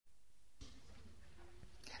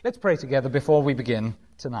Let's pray together before we begin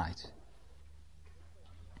tonight.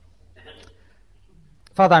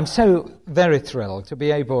 Father, I'm so very thrilled to be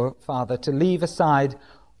able, Father, to leave aside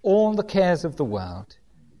all the cares of the world,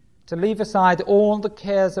 to leave aside all the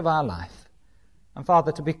cares of our life, and,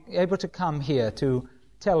 Father, to be able to come here to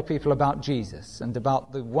tell people about Jesus and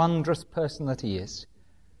about the wondrous person that he is.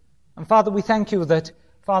 And, Father, we thank you that,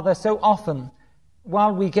 Father, so often,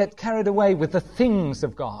 while we get carried away with the things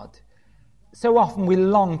of God, so often we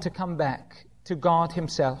long to come back to God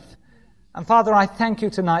himself. And, Father, I thank you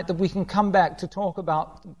tonight that we can come back to talk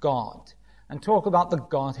about God and talk about the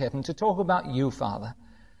Godhead and to talk about you, Father.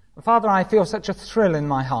 And, Father, I feel such a thrill in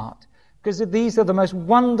my heart because these are the most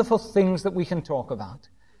wonderful things that we can talk about.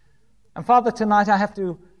 And, Father, tonight I have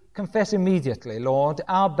to confess immediately, Lord,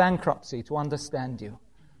 our bankruptcy to understand you.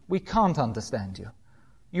 We can't understand you.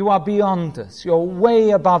 You are beyond us. You're way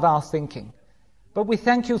above our thinking. But we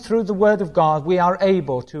thank you through the Word of God we are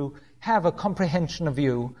able to have a comprehension of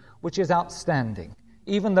you which is outstanding,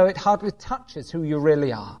 even though it hardly touches who you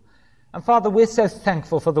really are. And, Father, we're so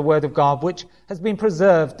thankful for the Word of God, which has been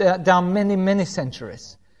preserved down many, many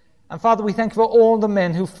centuries. And, Father, we thank you for all the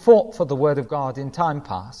men who fought for the Word of God in time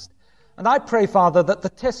past. And I pray, Father, that the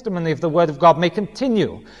testimony of the Word of God may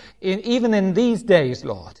continue, even in these days,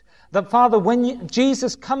 Lord. That, Father, when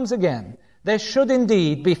Jesus comes again, there should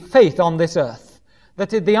indeed be faith on this earth. That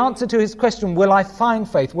the answer to his question, will I find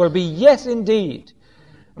faith, will be yes, indeed.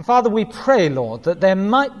 And, Father, we pray, Lord, that there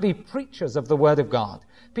might be preachers of the Word of God,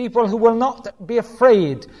 people who will not be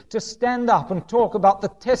afraid to stand up and talk about the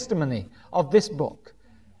testimony of this book.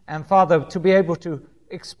 And, Father, to be able to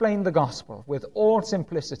explain the gospel with all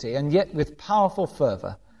simplicity and yet with powerful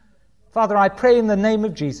fervor. Father, I pray in the name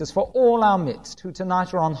of Jesus for all our midst who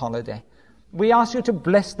tonight are on holiday. We ask you to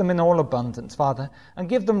bless them in all abundance, Father, and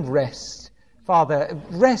give them rest, Father,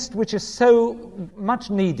 rest which is so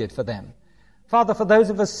much needed for them. Father, for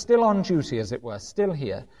those of us still on duty, as it were, still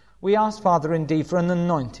here, we ask, Father, indeed, for an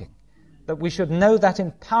anointing, that we should know that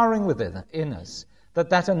empowering within us,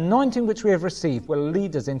 that anointing which we have received will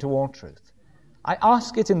lead us into all truth. I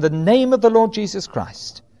ask it in the name of the Lord Jesus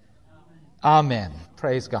Christ. Amen.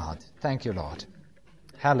 Praise God. Thank you, Lord.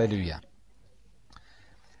 Hallelujah.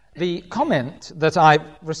 The comment that I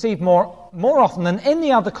received more often than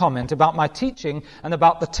any other comment about my teaching and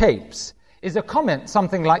about the tapes is a comment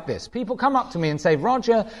something like this. People come up to me and say,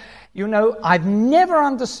 Roger, you know, I've never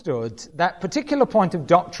understood that particular point of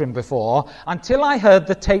doctrine before until I heard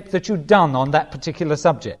the tape that you'd done on that particular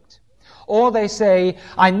subject. Or they say,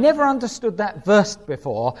 I never understood that verse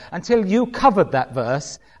before until you covered that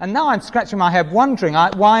verse, and now I'm scratching my head wondering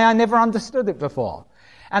why I never understood it before.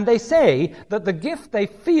 And they say that the gift they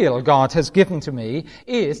feel God has given to me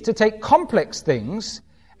is to take complex things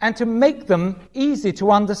and to make them easy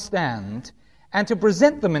to understand and to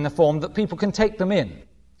present them in a form that people can take them in.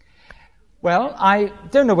 Well, I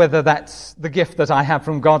don't know whether that's the gift that I have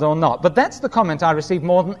from God or not, but that's the comment I receive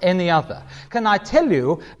more than any other. Can I tell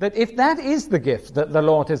you that if that is the gift that the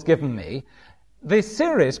Lord has given me, this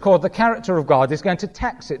series called The Character of God is going to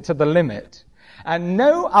tax it to the limit. And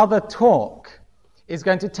no other talk is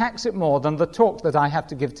going to tax it more than the talk that I have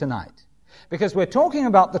to give tonight. Because we're talking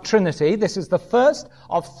about the Trinity. This is the first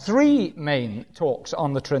of 3 main talks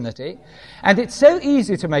on the Trinity. And it's so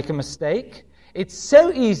easy to make a mistake. It's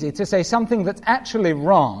so easy to say something that's actually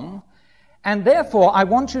wrong. And therefore, I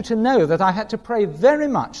want you to know that I had to pray very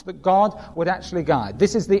much that God would actually guide.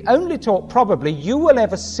 This is the only talk probably you will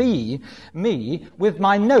ever see me with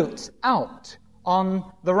my notes out on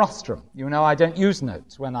the rostrum. You know, I don't use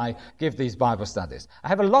notes when I give these Bible studies. I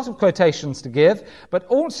have a lot of quotations to give, but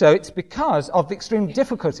also it's because of the extreme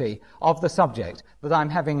difficulty of the subject that I'm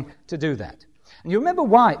having to do that. And you remember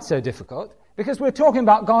why it's so difficult? Because we're talking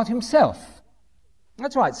about God himself.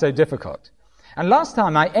 That's why it's so difficult. And last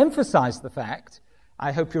time I emphasized the fact,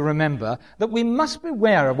 I hope you remember, that we must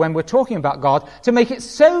beware when we're talking about God to make it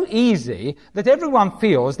so easy that everyone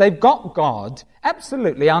feels they've got God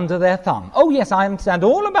absolutely under their thumb. Oh yes, I understand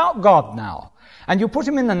all about God now. And you put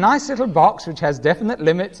him in a nice little box which has definite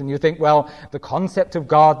limits, and you think, well, the concept of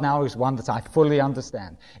God now is one that I fully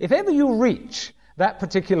understand. If ever you reach that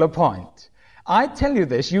particular point, I tell you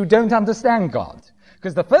this, you don't understand God.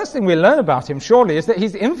 Because the first thing we learn about him, surely, is that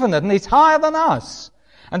he's infinite and he's higher than us.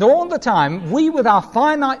 And all the time, we with our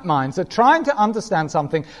finite minds are trying to understand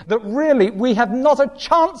something that really we have not a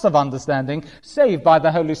chance of understanding, save by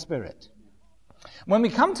the Holy Spirit. When we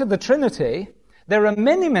come to the Trinity, there are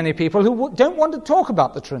many, many people who don't want to talk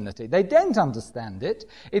about the Trinity. They don't understand it.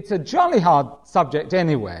 It's a jolly hard subject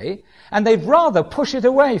anyway, and they'd rather push it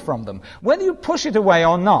away from them. Whether you push it away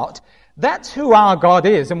or not, that's who our God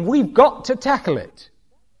is, and we've got to tackle it.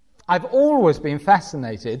 I've always been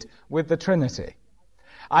fascinated with the Trinity.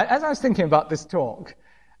 As I was thinking about this talk,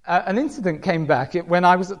 an incident came back when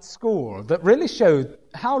I was at school that really showed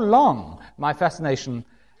how long my fascination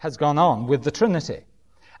has gone on with the Trinity.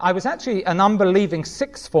 I was actually an unbelieving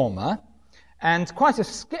sixth former and quite a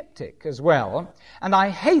skeptic as well, and I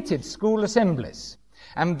hated school assemblies.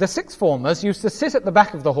 And the sixth formers used to sit at the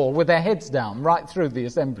back of the hall with their heads down right through the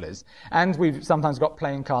assemblies. And we've sometimes got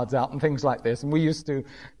playing cards out and things like this. And we used to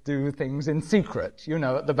do things in secret,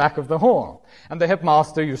 at the back of the hall. And the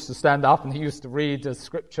headmaster used to stand up and he used to read a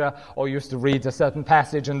scripture or used to read a certain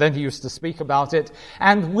passage and then he used to speak about it.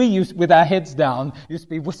 And we used, with our heads down, used to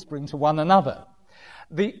be whispering to one another.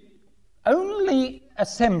 The only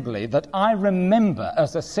assembly that I remember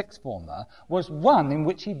as a sixth former was one in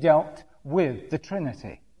which he dealt with the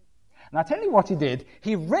Trinity. And I'll tell you what he did.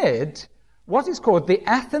 He read what is called the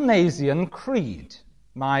Athanasian Creed.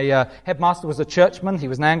 My headmaster was a churchman, he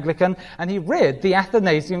was an Anglican, and he read the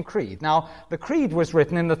Athanasian Creed. Now, the Creed was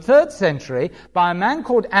written in the 3rd century by a man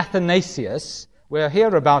called Athanasius. We'll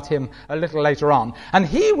hear about him a little later on. And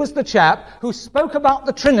he was the chap who spoke about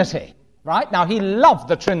the Trinity, right? Now, he loved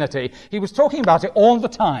the Trinity. He was talking about it all the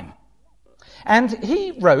time. And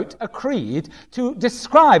he wrote a creed to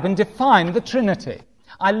describe and define the Trinity.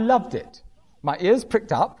 I loved it. My ears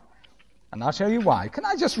pricked up, and I'll show you why. Can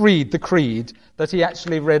I just read the creed that he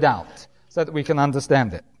actually read out so that we can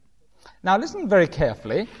understand it? Now listen very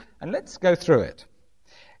carefully, and let's go through it.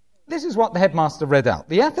 This is what the headmaster read out.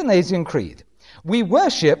 The Athanasian Creed. We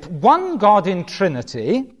worship one God in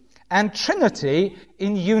Trinity, and Trinity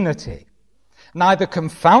in unity, neither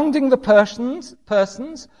confounding the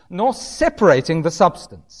persons nor separating the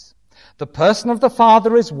substance. The person of the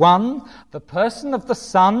Father is one, the person of the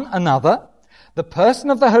Son another, the person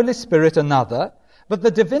of the Holy Spirit another, but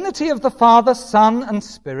the divinity of the Father, Son, and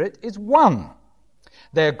Spirit is one.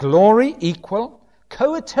 Their glory equal,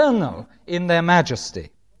 co-eternal in their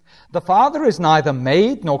majesty. The Father is neither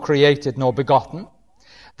made, nor created, nor begotten.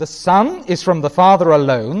 The Son is from the Father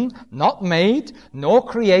alone, not made, nor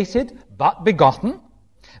created, but begotten.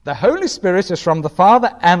 The Holy Spirit is from the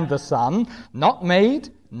Father and the Son, not made,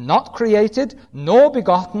 not created, nor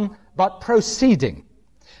begotten, but proceeding.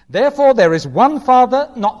 Therefore there is one Father,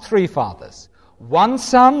 not three fathers. One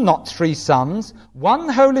Son, not three sons. One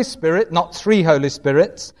Holy Spirit, not three Holy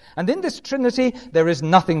Spirits. And in this Trinity there is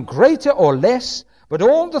nothing greater or less, but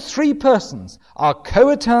all the three persons are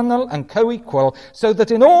co-eternal and co-equal, so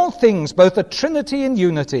that in all things both a Trinity in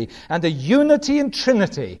unity and a unity in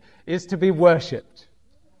Trinity is to be worshipped.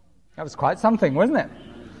 That was quite something, wasn't it?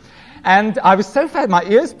 And I was so fed, my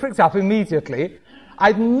ears pricked up immediately.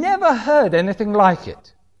 I'd never heard anything like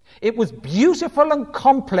it. It was beautiful and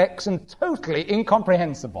complex and totally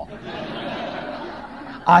incomprehensible.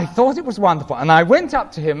 I thought it was wonderful. And I went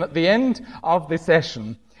up to him at the end of the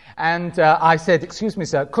session and I said, "Excuse me,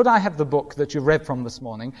 sir, could I have the book that you read from this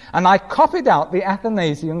morning?" And I copied out the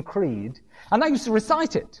Athanasian Creed, and I used to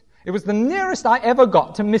recite it. It was the nearest I ever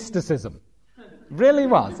got to mysticism. Really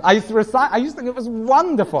was. I used to think it was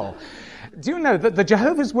wonderful. Do you know that the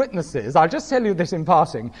Jehovah's Witnesses, I'll just tell you this in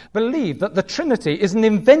passing, believe that the Trinity is an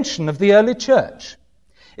invention of the early church?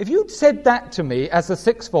 If you'd said that to me as a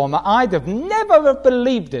sixth former, I'd have never have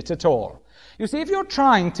believed it at all. You see, if you're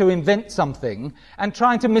trying to invent something and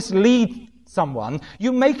trying to mislead someone,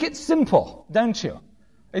 you make it simple, don't you?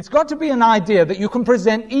 It's got to be an idea that you can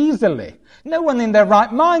present easily. No one in their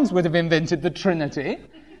right minds would have invented the Trinity.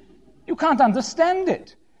 You can't understand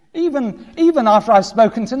it. Even after I've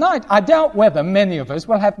spoken tonight, I doubt whether many of us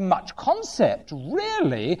will have much concept,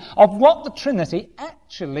 really, of what the Trinity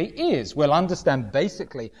actually is. We'll understand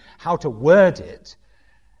basically how to word it.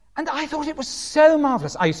 And I thought it was so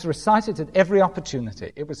marvelous. I used to recite it at every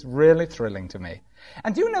opportunity. It was really thrilling to me.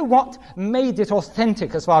 And do you know what made it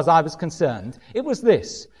authentic as far as I was concerned? It was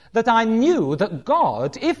this, that I knew that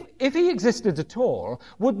God, if he existed at all,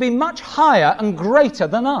 would be much higher and greater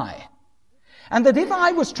than I. And that if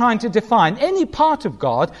I was trying to define any part of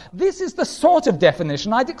God, this is the sort of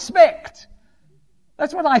definition I'd expect.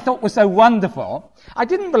 That's what I thought was so wonderful. I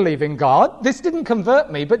didn't believe in God. This didn't convert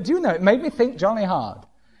me, but do you know, it made me think jolly hard.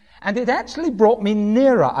 And it actually brought me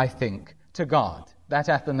nearer, I think, to God, that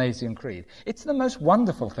Athanasian Creed. It's the most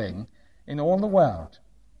wonderful thing in all the world.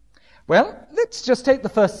 Well, let's just take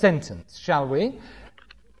the first sentence, shall we?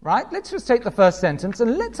 Right? Let's just take the first sentence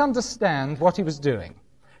and let's understand what he was doing.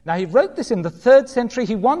 Now, he wrote this in the 3rd century.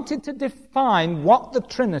 He wanted to define what the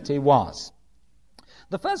Trinity was.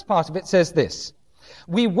 The first part of it says this: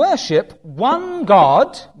 we worship one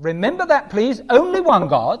God. Remember that, please. Only one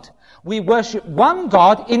God. We worship one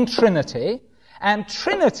God in Trinity, and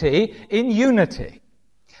Trinity in unity.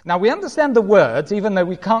 Now, we understand the words, even though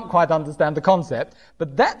we can't quite understand the concept,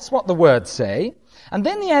 but that's what the words say. And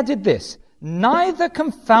then he added this, neither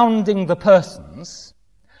confounding the persons,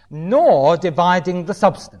 nor dividing the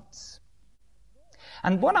substance.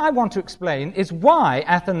 And what I want to explain is why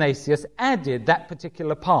Athanasius added that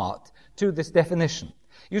particular part to this definition.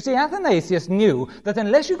 You see, Athanasius knew that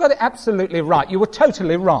unless you got it absolutely right, you were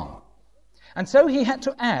totally wrong. And so he had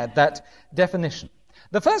to add that definition.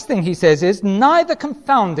 The first thing he says is, neither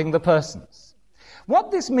confounding the persons.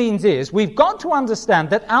 What this means is, we've got to understand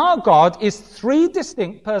that our God is three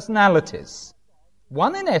distinct personalities.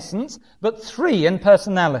 One in essence, but three in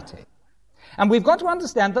personality. And we've got to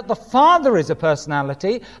understand that the Father is a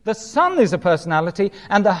personality, the Son is a personality,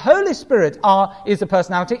 and the Holy Spirit is a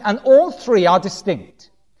personality, and all three are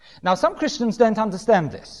distinct. Now, some Christians don't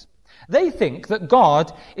understand this. They think that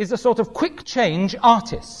God is a sort of quick change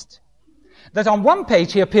artist. That on one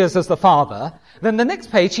page he appears as the Father, then the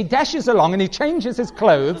next page he dashes along and he changes his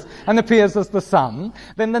clothes and appears as the Son.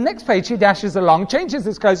 Then the next page he dashes along, changes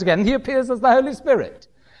his clothes again, and he appears as the Holy Spirit.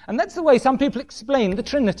 And that's the way some people explain the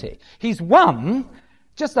Trinity. He's one,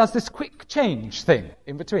 just does this quick change thing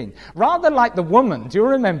in between. Rather like the woman, do you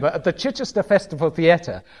remember, at the Chichester Festival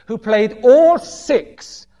Theatre, who played all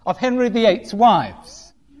 6 of Henry VIII's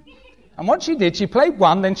wives. And what she did, she played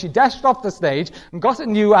one, then she dashed off the stage and got a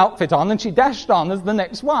new outfit on, and she dashed on as the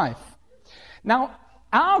next wife. Now,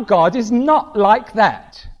 our God is not like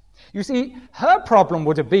that. You see, her problem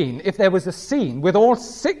would have been if there was a scene with all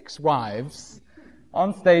 6 wives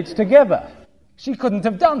on stage together. She couldn't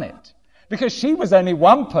have done it, because she was only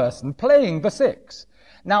one person playing the 6.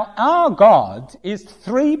 Now, our God is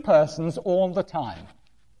 3 persons all the time.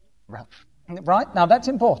 Right? Now, that's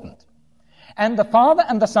important. And the Father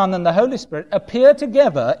and the Son and the Holy Spirit appear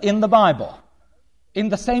together in the Bible, in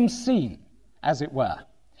the same scene, as it were.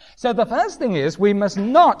 So the first thing is, we must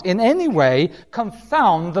not in any way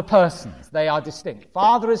confound the persons. They are distinct.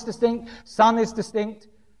 Father is distinct, Son is distinct,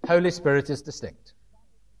 Holy Spirit is distinct.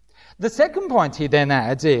 The second point he then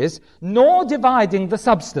adds is, nor dividing the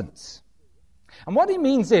substance. And what he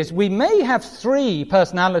means is, we may have 3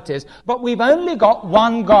 personalities, but we've only got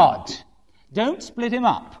one God. Don't split him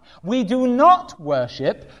up. We do not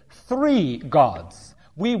worship 3 gods.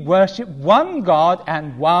 We worship one God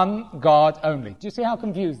and one God only. Do you see how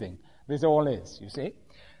confusing this all is, you see?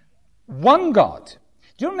 One God.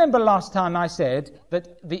 Do you remember last time I said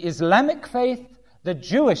that the Islamic faith, the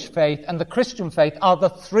Jewish faith, and the Christian faith are the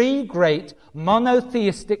 3 great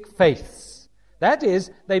monotheistic faiths? That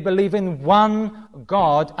is, they believe in one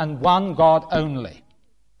God and one God only.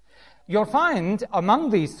 You'll find among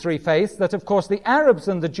these 3 faiths that, of course, the Arabs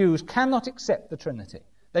and the Jews cannot accept the Trinity.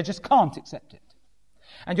 They just can't accept it.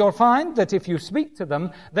 And you'll find that if you speak to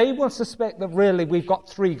them, they will suspect that really we've got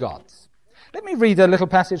 3 gods. Let me read a little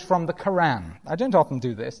passage from the Quran. I don't often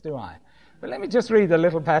do this, do I? But let me just read a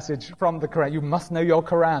little passage from the Quran. You must know your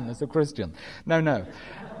Quran as a Christian. No.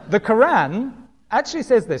 The Quran actually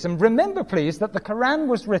says this, and remember, please, that the Quran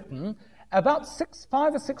was written about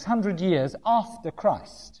 500 or 600 years after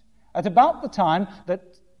Christ. At about the time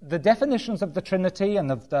that the definitions of the Trinity and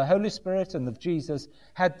of the Holy Spirit and of Jesus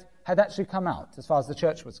had actually come out, as far as the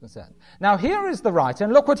church was concerned. Now, here is the writer,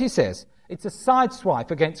 and look what he says. It's a sideswipe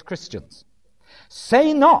against Christians.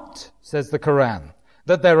 Say not, says the Quran,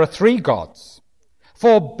 that there are 3 gods.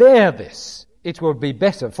 Forbear this, it will be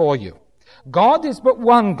better for you. God is but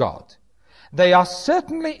one God. They are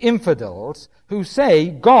certainly infidels who say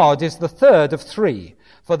God is the third of 3.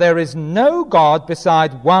 For there is no God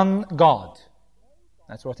beside one God.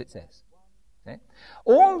 That's what it says. Okay?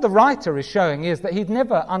 All the writer is showing is that he'd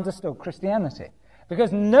never understood Christianity.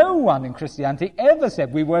 Because no one in Christianity ever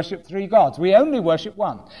said we worship 3 gods. We only worship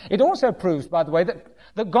one. It also proves, by the way,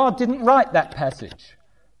 that God didn't write that passage.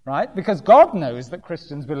 Right? Because God knows that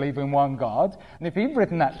Christians believe in one God. And if he'd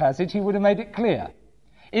written that passage, he would have made it clear.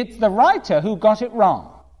 It's the writer who got it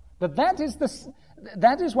wrong. But that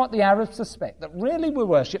is what the Arabs suspect, that really we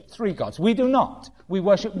worship 3 gods. We do not. We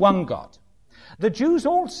worship one God. The Jews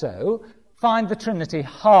also find the Trinity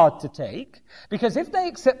hard to take, because if they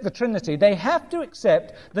accept the Trinity, they have to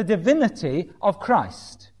accept the divinity of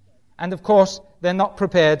Christ. And of course, they're not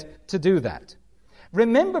prepared to do that.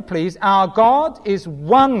 Remember, please, our God is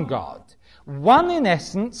one God, one in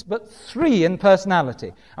essence, but 3 in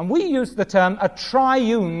personality. And we use the term a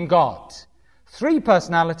triune God. 3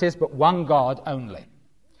 personalities, but one God only.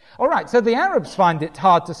 All right, so the Arabs find it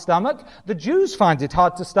hard to stomach. The Jews find it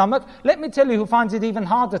hard to stomach. Let me tell you who finds it even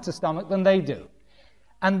harder to stomach than they do.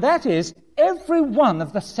 And that is every one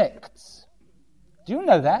of the sects. Do you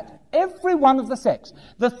know that? Every one of the sects.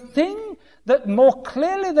 The that more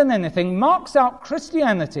clearly than anything marks out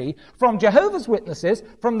Christianity from Jehovah's Witnesses,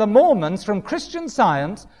 from the Mormons, from Christian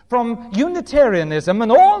Science, from Unitarianism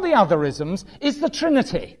and all the other isms is the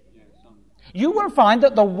Trinity. You will find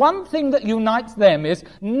that the one thing that unites them is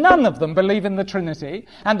none of them believe in the Trinity,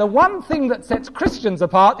 and the one thing that sets Christians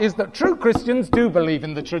apart is that true Christians do believe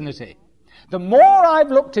in the Trinity. The more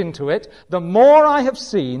I've looked into it, the more I have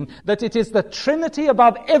seen that it is the Trinity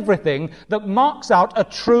above everything that marks out a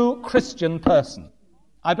true Christian person.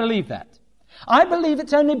 I believe that. I believe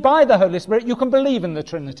it's only by the Holy Spirit you can believe in the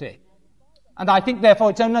Trinity. And I think, therefore,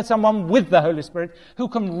 it's only someone with the Holy Spirit who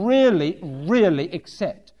can really, really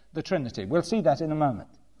accept the Trinity. We'll see that in a moment.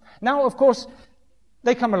 Now, of course,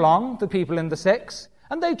 they come along, the people in the sects,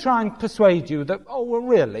 and they try and persuade you that, oh, well,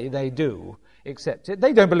 really, they do accept it.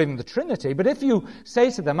 They don't believe in the Trinity, but if you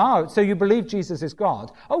say to them, oh, so you believe Jesus is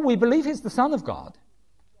God? Oh, we believe he's the Son of God,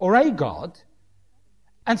 or a God.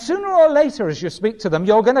 And sooner or later, as you speak to them,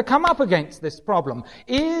 you're going to come up against this problem.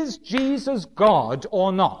 Is Jesus God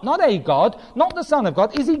or not? Not a God, not the Son of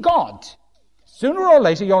God. Is he God? Sooner or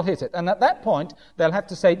later, you'll hit it. And at that point, they'll have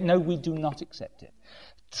to say, no, we do not accept it.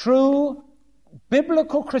 True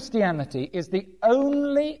biblical Christianity is the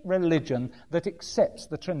only religion that accepts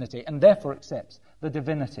the Trinity and therefore accepts the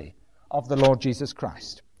divinity of the Lord Jesus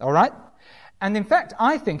Christ. All right? And in fact,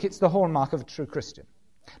 I think it's the hallmark of a true Christian.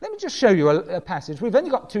 Let me just show you a passage. We've only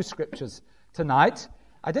got 2 scriptures tonight.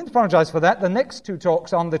 I don't apologize for that. The next 2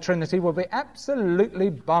 talks on the Trinity will be absolutely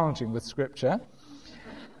bulging with scripture.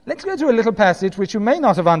 Let's go to a little passage which you may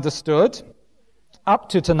not have understood up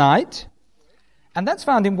to tonight. And that's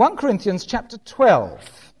found in 1 Corinthians chapter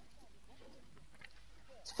 12.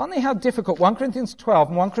 It's funny how difficult 1 Corinthians 12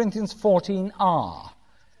 and 1 Corinthians 14 are.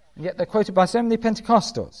 And yet they're quoted by so many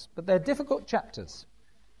Pentecostals. But they're difficult chapters.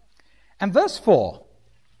 And verse 4.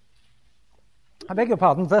 I beg your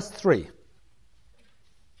pardon, verse 3.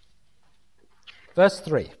 Verse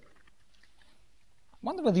 3. I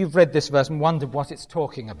wonder whether you've read this verse and wondered what it's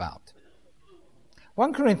talking about.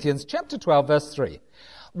 1 Corinthians chapter 12, verse 3.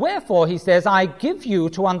 Wherefore, he says, I give you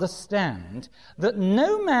to understand that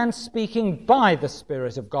no man speaking by the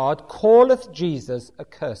Spirit of God calleth Jesus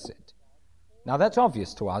accursed. Now that's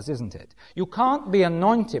obvious to us, isn't it? You can't be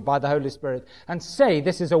anointed by the Holy Spirit and say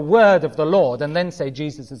this is a word of the Lord and then say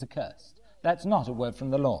Jesus is accursed. That's not a word from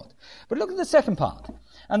the Lord. But look at the second part.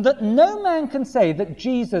 And that no man can say that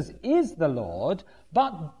Jesus is the Lord,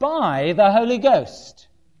 but by the Holy Ghost.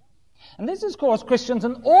 And this has caused Christians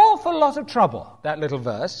an awful lot of trouble, that little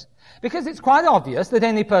verse, because it's quite obvious that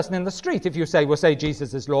any person in the street, if you say, well, say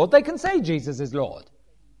Jesus is Lord, they can say Jesus is Lord.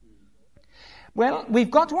 Well,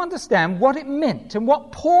 we've got to understand what it meant and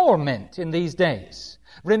what Paul meant in these days.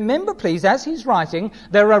 Remember, please, as he's writing,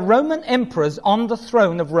 there are Roman emperors on the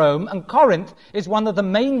throne of Rome, and Corinth is one of the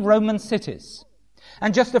main Roman cities.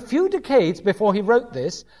 And just a few decades before he wrote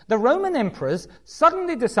this, the Roman emperors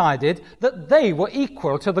suddenly decided that they were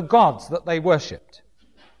equal to the gods that they worshipped.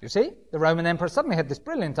 You see, the Roman emperor suddenly had this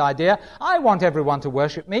brilliant idea, I want everyone to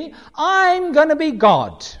worship me, I'm going to be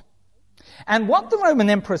God. And what the Roman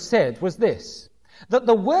emperor said was this, that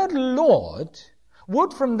the word Lord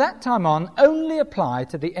would from that time on only apply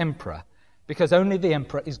to the emperor, because only the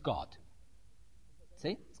emperor is God.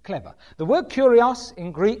 See? Clever. The word kurios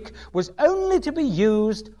in Greek was only to be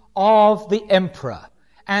used of the emperor,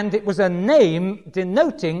 and it was a name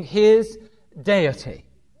denoting his deity.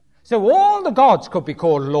 So all the gods could be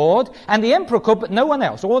called Lord, and the emperor could, but no one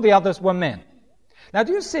else. All the others were men. Now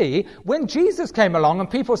do you see, when Jesus came along and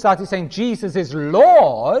people started saying Jesus is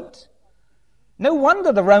Lord, no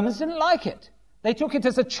wonder the Romans didn't like it. They took it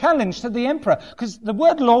as a challenge to the emperor, because the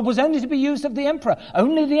word Lord was only to be used of the emperor.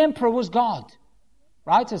 Only the emperor was God.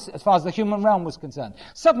 Right, as far as the human realm was concerned.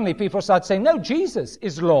 Suddenly people started saying, no, Jesus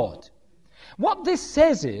is Lord. What this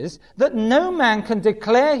says is that no man can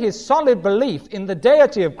declare his solid belief in the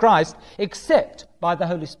deity of Christ except by the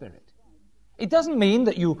Holy Spirit. It doesn't mean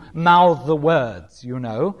that you mouth the words, you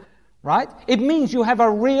know, right? It means you have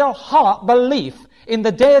a real heart belief in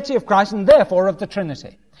the deity of Christ and therefore of the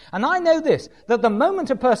Trinity. And I know this, that the moment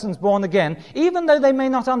a person's born again, even though they may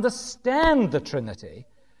not understand the Trinity,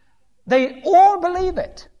 they all believe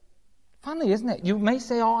it. Funny, isn't it? You may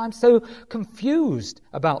say, oh, I'm so confused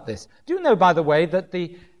about this. Do you know, by the way, that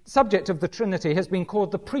the subject of the Trinity has been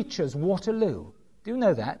called the preacher's Waterloo? Do you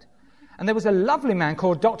know that? And there was a lovely man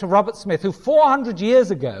called Dr. Robert Smith who 400 years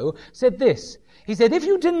ago said this. He said, if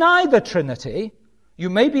you deny the Trinity, you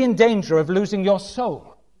may be in danger of losing your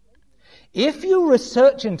soul. If you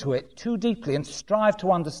research into it too deeply and strive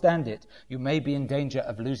to understand it, you may be in danger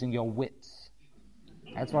of losing your wits.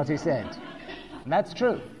 That's what he said. And that's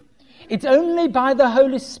true. It's only by the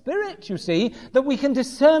Holy Spirit, you see, that we can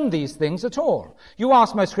discern these things at all. You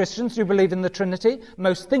ask most Christians, do you believe in the Trinity?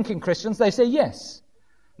 Most thinking Christians, they say yes.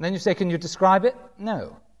 And then you say, can you describe it?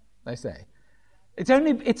 No, they say.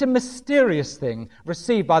 It's a mysterious thing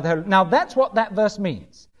received by the Holy. Now that's what that verse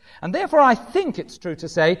means. And therefore I think it's true to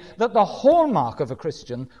say that the hallmark of a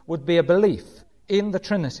Christian would be a belief in the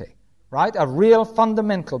Trinity, right? A real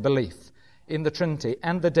fundamental belief in the Trinity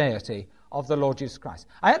and the deity of the Lord Jesus Christ.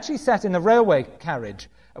 I actually sat in a railway carriage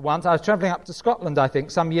once. I was travelling up to Scotland, I think,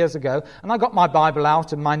 some years ago, and I got my Bible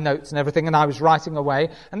out and my notes and everything, and I was writing away,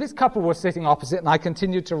 and this couple was sitting opposite, and I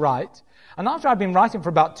continued to write. And after I'd been writing for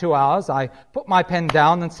about 2 hours, I put my pen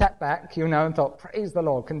down and sat back, and thought, praise the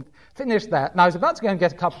Lord, can finish that. And I was about to go and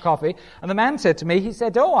get a cup of coffee, and the man said to me, he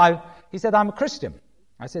said, I'm a Christian.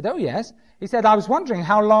 I said, oh, yes. He said, I was wondering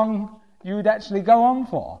how long you'd actually go on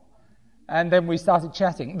for. And then we started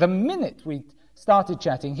chatting. The minute we started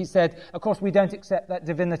chatting, he said, of course, we don't accept that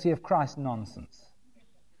divinity of Christ nonsense.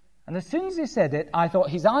 And as soon as he said it, I thought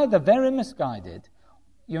he's either very misguided,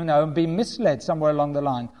 and been misled somewhere along the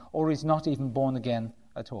line, or he's not even born again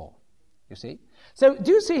at all. You see? So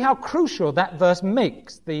do you see how crucial that verse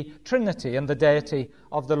makes the Trinity and the deity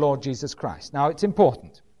of the Lord Jesus Christ? Now, it's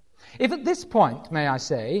important. If at this point, may I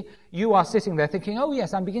say, you are sitting there thinking, oh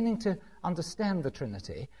yes, I'm beginning to understand the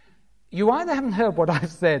Trinity, you either haven't heard what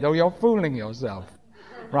I've said or you're fooling yourself,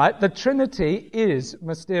 right? The Trinity is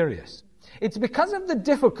mysterious. It's because of the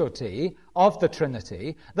difficulty of the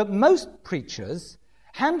Trinity that most preachers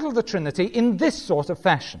handle the Trinity in this sort of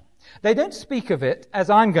fashion. They don't speak of it as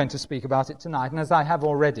I'm going to speak about it tonight and as I have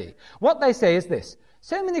already. What they say is this.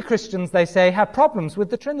 So many Christians, they say, have problems with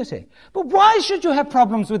the Trinity. But why should you have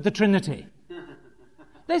problems with the Trinity?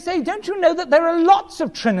 They say, don't you know that there are lots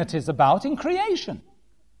of Trinities about in creation?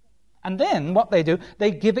 And then what they do, they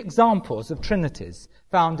give examples of Trinities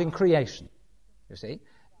found in creation. You see?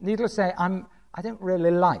 Needless to say, I don't really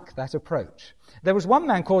like that approach. There was one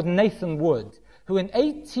man called Nathan Wood who in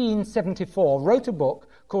 1874 wrote a book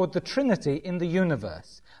called The Trinity in the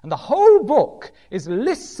Universe. And the whole book is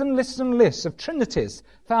lists and lists and lists of Trinities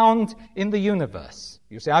found in the universe.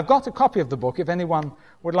 You see, I've got a copy of the book if anyone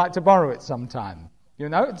would like to borrow it sometime.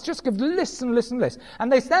 It's just gives lists and lists and lists.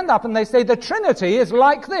 And they stand up and they say, the Trinity is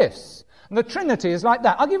like this. And the Trinity is like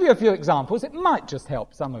that. I'll give you a few examples. It might just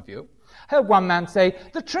help some of you. I heard one man say,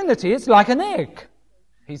 the Trinity is like an egg,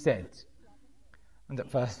 he said. And at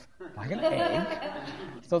first, like an egg?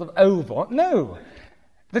 Sort of oval. No.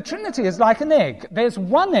 The Trinity is like an egg. There's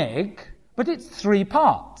one egg, but it's 3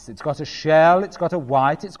 parts. It's got a shell, it's got a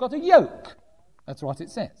white, it's got a yolk. That's what it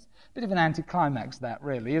says. Bit of an anticlimax, that,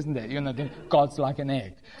 really, isn't it? God's like an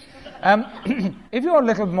egg. If you're a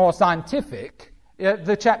little more scientific,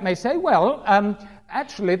 the chap may say, well,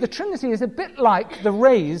 actually, the Trinity is a bit like the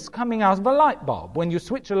rays coming out of a light bulb. When you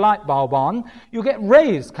switch a light bulb on, you get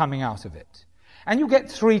rays coming out of it. And you get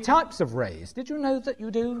 3 types of rays. Did you know that you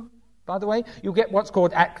do, by the way? You get what's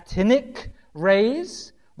called actinic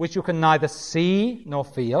rays, which you can neither see nor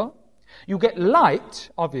feel. You get light,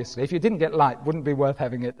 obviously. If you didn't get light, it wouldn't be worth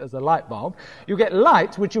having it as a light bulb. You get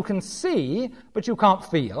light, which you can see, but you can't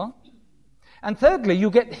feel. And thirdly, you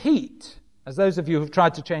get heat. As those of you who've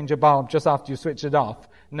tried to change a bulb just after you switch it off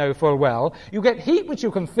know full well. You get heat, which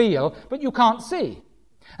you can feel, but you can't see.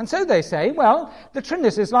 And so they say, well, the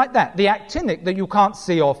Trinity is like that. The actinic that you can't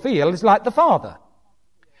see or feel is like the Father.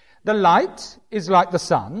 The light is like the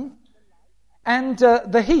Son. And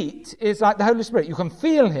the heat is like the Holy Spirit. You can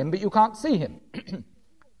feel him, but you can't see him.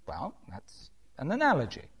 Well, that's an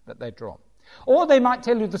analogy that they draw. Or they might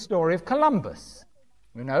tell you the story of Columbus,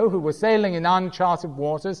 who was sailing in uncharted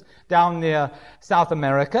waters down near South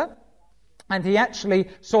America. And he actually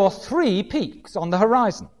saw 3 peaks on the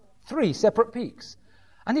horizon, 3 separate peaks.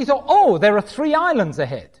 And he thought, oh, there are 3 islands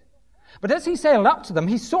ahead. But as he sailed up to them,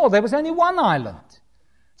 he saw there was only 1 island.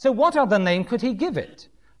 So what other name could he give it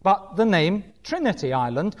but the name Trinity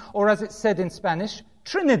Island, or as it's said in Spanish,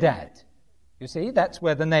 Trinidad? You see, that's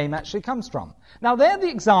where the name actually comes from. Now, they're the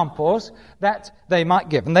examples that they might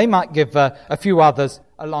give, and they might give a few others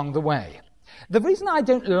along the way. The reason I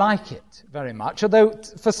don't like it very much, although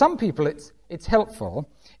for some people it's helpful,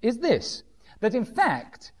 is this, that in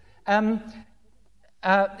fact, it's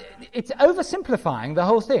oversimplifying the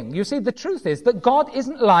whole thing. You see, the truth is that God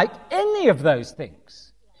isn't like any of those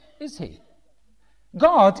things, is he?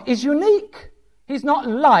 God is unique. He's not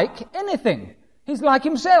like anything. He's like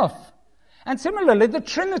himself. And similarly, the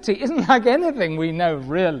Trinity isn't like anything we know,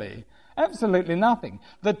 really. Absolutely nothing.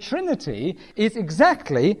 The Trinity is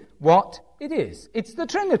exactly what it is. It's the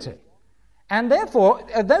Trinity. And therefore,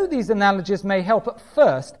 though these analogies may help at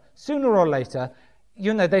first, sooner or later,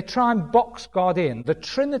 they try and box God in. The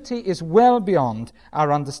Trinity is well beyond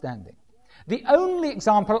our understanding. The only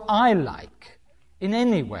example I like, in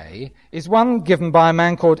any way, is one given by a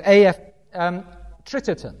man called A.F.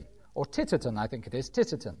 Tritterton, or Titterton, I think it is,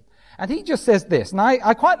 Titterton. And he just says this, and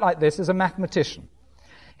I quite like this as a mathematician.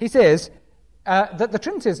 He says that the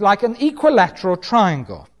Trinity is like an equilateral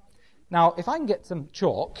triangle. Now, if I can get some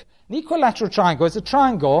chalk, an equilateral triangle is a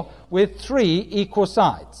triangle with 3 equal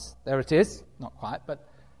sides. There it is. Not quite, but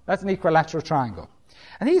that's an equilateral triangle.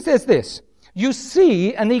 And he says this, you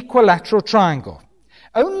see an equilateral triangle.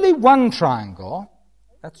 Only one triangle,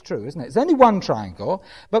 that's true, isn't it? It's only one triangle,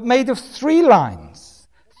 but made of 3 lines,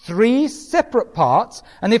 3 separate parts,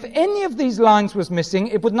 and if any of these lines was missing,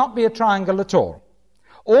 it would not be a triangle at all.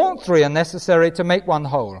 All 3 are necessary to make one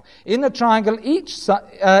whole. In a triangle, each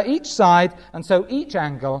side, and so each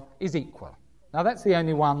angle is equal. Now that's the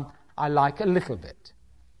only one I like a little bit,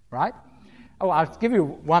 right? Oh, I'll give you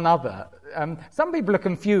one other. Some people are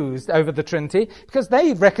confused over the Trinity because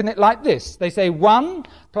they reckon it like this. They say 1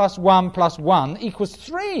 plus 1 plus 1 equals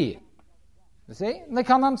 3. You see? And they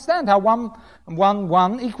can't understand how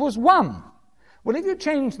 1 equals 1. Well, if you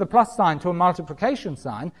change the plus sign to a multiplication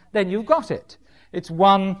sign, then you've got it. It's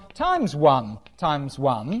 1 times 1 times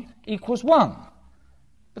 1 equals 1.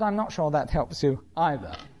 But I'm not sure that helps you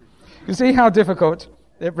either. You see how difficult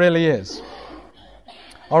it really is.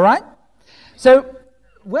 All right? So,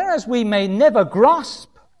 whereas we may never grasp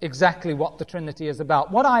exactly what the Trinity is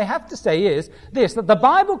about, what I have to say is this, that the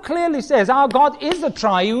Bible clearly says our God is a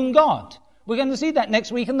triune God. We're going to see that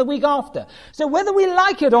next week and the week after. So whether we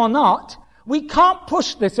like it or not, we can't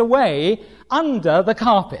push this away under the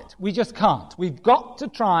carpet. We just can't. We've got to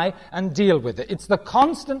try and deal with it. It's the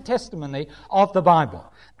constant testimony of the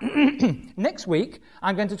Bible. Next week,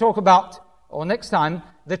 I'm going to talk about, or next time,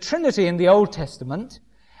 the Trinity in the Old Testament.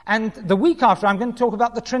 And the week after, I'm going to talk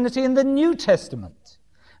about the Trinity in the New Testament.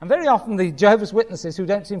 And very often the Jehovah's Witnesses, who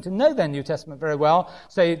don't seem to know their New Testament very well,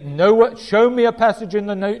 say, no, show me a passage in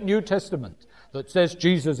the New Testament that says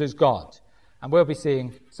Jesus is God. And we'll be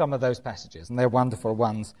seeing some of those passages, and they're wonderful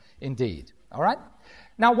ones indeed. All right?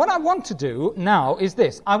 Now, what I want to do now is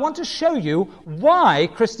this. I want to show you why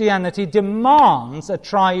Christianity demands a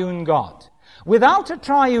triune God. Without a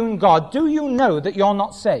triune God, do you know that you're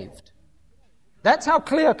not saved? That's how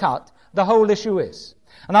clear-cut the whole issue is.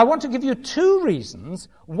 And I want to give you 2 reasons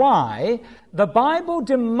why the Bible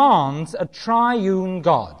demands a triune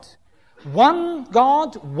God. 1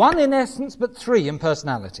 God, 1 in essence, but 3 in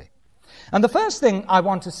personality. And the first thing I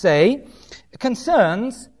want to say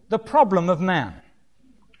concerns the problem of man.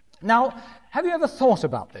 Now, have you ever thought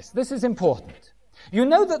about this? This is important. You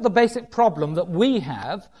know that the basic problem that we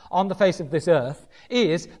have on the face of this earth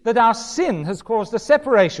is that our sin has caused a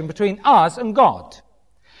separation between us and God.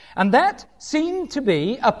 And that seemed to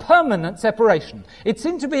be a permanent separation. It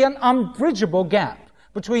seemed to be an unbridgeable gap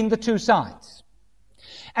between the 2 sides.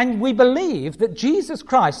 And we believe that Jesus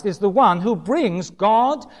Christ is the one who brings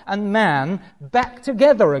God and man back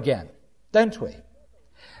together again, don't we?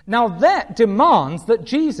 Now that demands that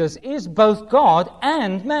Jesus is both God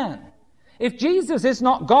and man. If Jesus is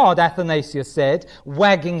not God, Athanasius said,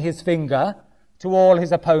 wagging his finger to all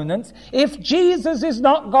his opponents, if Jesus is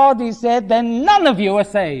not God, he said, then none of you are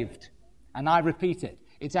saved. And I repeat it,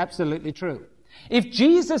 it's absolutely true. If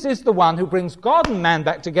Jesus is the one who brings God and man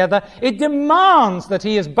back together, it demands that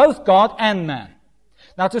he is both God and man.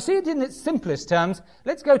 Now, to see it in its simplest terms,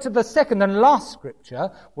 let's go to the second and last scripture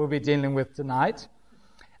we'll be dealing with tonight.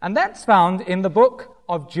 And that's found in the book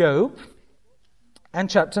of Job and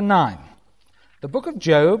chapter 9. The book of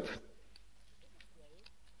Job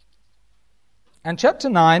and chapter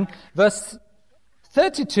 9, verse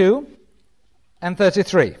 32 and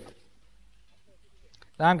 33.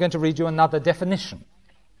 Now I'm going to read you another definition.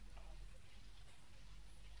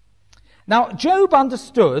 Now, Job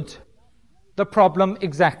understood the problem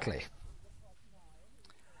exactly.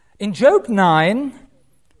 In Job 9,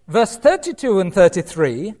 verse 32 and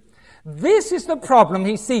 33, this is the problem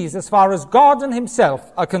he sees as far as God and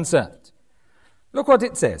himself are concerned. Look what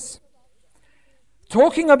it says.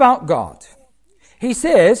 Talking about God, he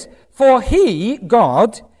says, for he,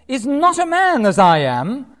 God, is not a man as I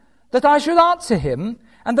am, that I should answer him,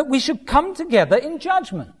 and that we should come together in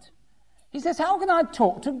judgment. He says, how can I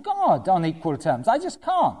talk to God on equal terms? I just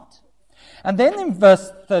can't. And then in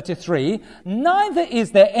verse 33, neither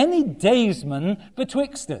is there any daysman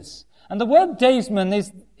betwixt us. And the word daysman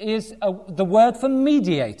is the word for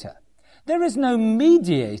mediator. There is no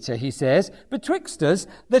mediator, he says, betwixt us,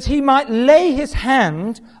 that he might lay his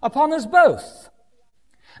hand upon us both.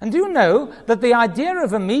 And do you know that the idea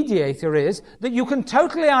of a mediator is that you can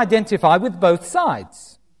totally identify with both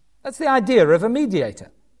sides? That's the idea of a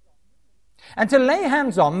mediator. And to lay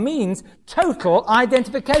hands on means total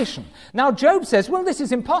identification. Now Job says, well, this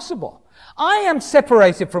is impossible. I am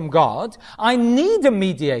separated from God. I need a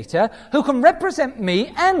mediator who can represent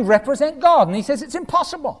me and represent God. And he says it's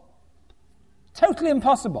impossible. Totally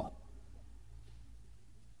impossible.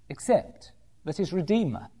 Except that his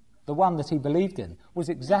Redeemer, the one that he believed in, was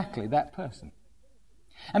exactly that person.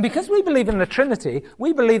 And because we believe in the Trinity,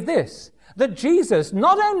 we believe this, that Jesus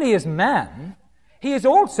not only is man, he is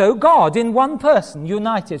also God in one person,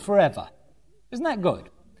 united forever. Isn't that good?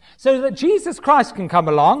 So that Jesus Christ can come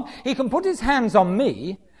along, he can put his hands on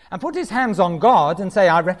me and put his hands on God and say,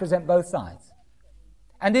 I represent both sides.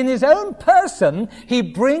 And in his own person, he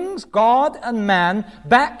brings God and man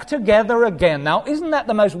back together again. Now, isn't that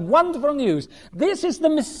the most wonderful news? This is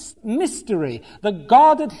the mystery that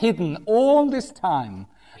God had hidden all this time,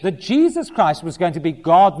 that Jesus Christ was going to be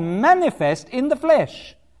God manifest in the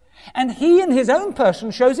flesh. And he in his own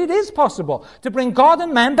person shows it is possible to bring God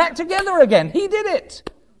and man back together again. He did it.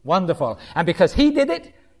 Wonderful. And because he did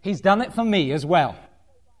it, he's done it for me as well.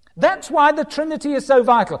 That's why the Trinity is so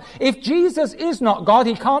vital. If Jesus is not God,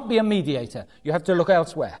 he can't be a mediator. You have to look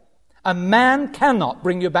elsewhere. A man cannot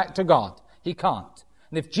bring you back to God. He can't.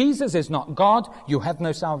 And if Jesus is not God, you have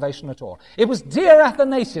no salvation at all. It was dear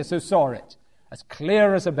Athanasius who saw it, as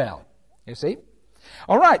clear as a bell. You see?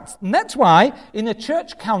 All right, and that's why in a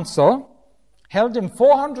church council held in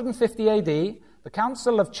 450 AD, the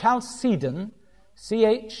Council of Chalcedon,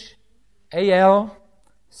 C-H-A-L-C-E-D-O-N,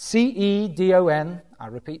 I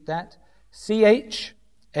repeat that, C-H-A-L-C-E-D-O-N,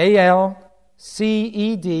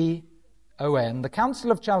 the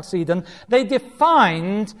Council of Chalcedon, they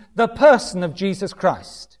defined the person of Jesus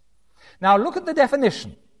Christ. Now look at the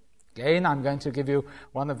definition. Again, I'm going to give you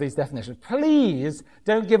one of these definitions. Please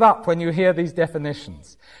don't give up when you hear these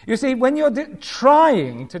definitions. You see, when you're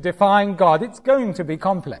trying to define God, it's going to be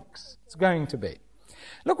complex. It's going to be.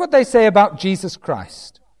 Look what they say about Jesus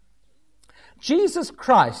Christ. Jesus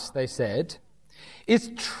Christ, they said, is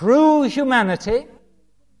true humanity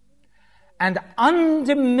and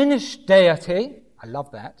undiminished deity. I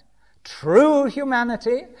love that. True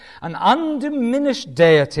humanity and undiminished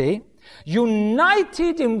deity,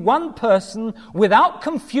 united in one person without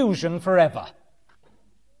confusion forever.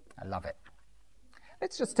 I love it.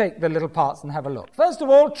 Let's just take the little parts and have a look. First of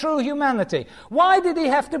all, true humanity. Why did he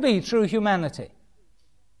have to be true humanity?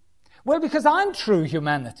 Well, because I'm true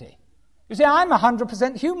humanity. You see, I'm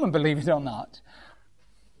 100% human, believe it or not.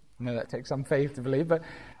 I know that takes some faith to believe, but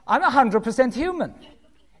I'm 100% human.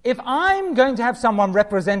 If I'm going to have someone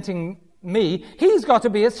representing me, he's got to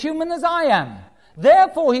be as human as I am.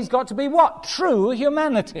 Therefore, he's got to be what? True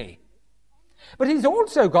humanity. But he's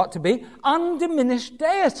also got to be undiminished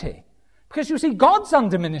deity. Because you see, God's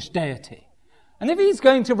undiminished deity. And if he's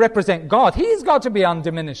going to represent God, he's got to be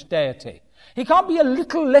undiminished deity. He can't be a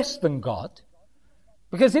little less than God.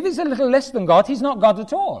 Because if he's a little less than God, he's not God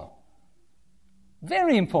at all.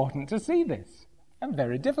 Very important to see this. And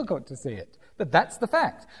very difficult to see it. But that's the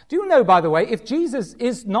fact. Do you know, by the way, if Jesus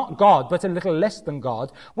is not God, but a little less than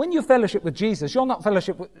God, when you fellowship with Jesus, you're not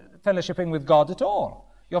fellowshipping with God at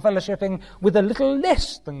all. You're fellowshipping with a little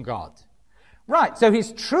less than God. Right, so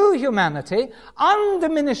his true humanity,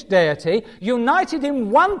 undiminished deity, united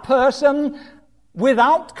in one person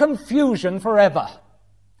without confusion forever.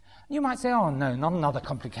 You might say, oh no, not another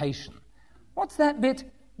complication. What's that bit?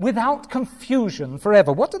 Without confusion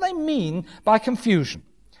forever. What do they mean by confusion?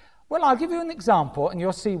 Well, I'll give you an example and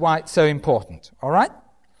you'll see why it's so important, all right?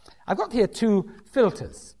 I've got here two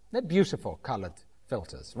filters. They're beautiful coloured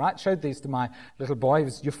filters, right? Showed these to my little boy. He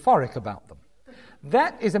was euphoric about them.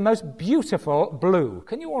 That is a most beautiful blue.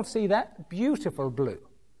 Can you all see that? Beautiful blue.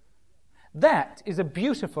 That is a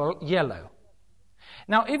beautiful yellow.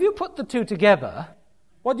 Now, if you put the two together,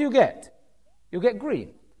 what do you get? You get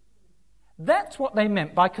green. That's what they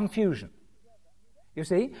meant by confusion. You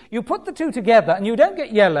see, you put the two together and you don't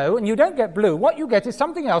get yellow and you don't get blue. What you get is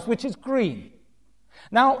something else which is green.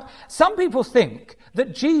 Now, some people think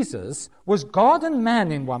that Jesus was God and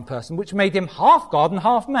man in one person, which made him half God and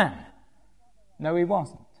half man. No, he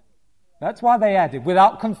wasn't. That's why they added,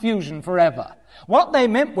 without confusion forever. What they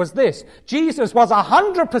meant was this: Jesus was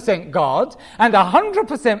 100% God and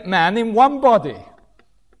 100% man in one body,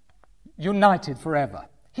 united forever.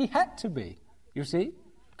 He had to be, you see.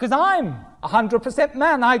 Because I'm 100%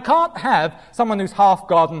 man. I can't have someone who's half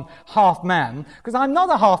God and half man, because I'm not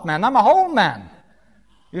a half man, I'm a whole man.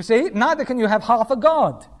 You see, neither can you have half a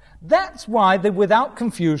God. That's why the without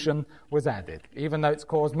confusion was added, even though it's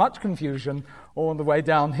caused much confusion all the way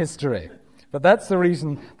down history. But that's the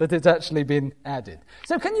reason that it's actually been added.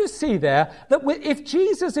 So can you see there that if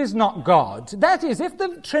Jesus is not God, that is, if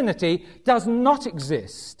the Trinity does not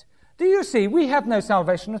exist, do you see we have no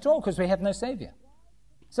salvation at all because we have no Saviour?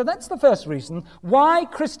 So that's the first reason why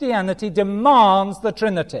Christianity demands the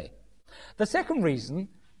Trinity. The second reason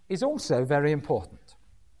is also very important.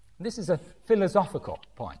 This is a philosophical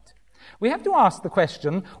point. We have to ask the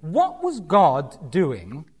question, what was God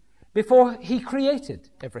doing before he created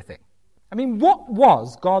everything? I mean, what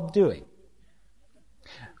was God doing?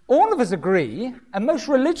 All of us agree, and most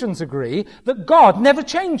religions agree, that God never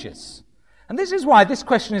changes. And this is why this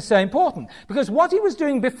question is so important, because what he was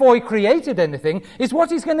doing before he created anything is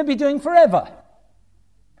what he's going to be doing forever.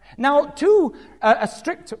 Now, to a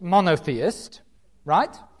strict monotheist,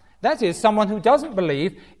 right, that is someone who doesn't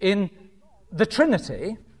believe in the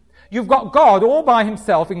Trinity, you've got God all by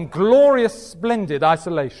himself in glorious, splendid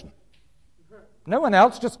isolation. No one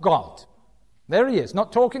else, just God. There he is,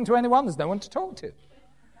 not talking to anyone, there's no one to talk to.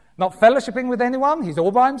 Not fellowshipping with anyone, he's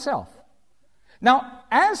all by himself. Now,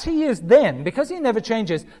 as he is then, because he never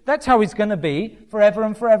changes, that's how he's going to be forever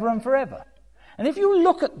and forever and forever. And if you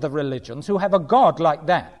look at the religions who have a God like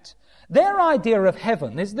that, their idea of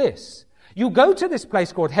heaven is this. You go to this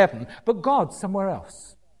place called heaven, but God's somewhere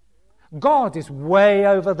else. God is way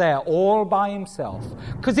over there, all by himself,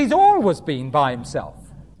 because he's always been by himself.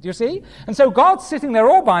 Do you see? And so God's sitting there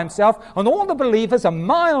all by himself, and all the believers are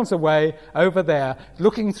miles away over there,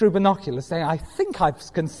 looking through binoculars, saying, I think I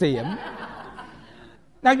can see him.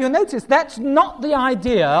 Now, you'll notice that's not the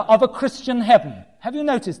idea of a Christian heaven. Have you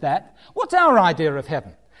noticed that? What's our idea of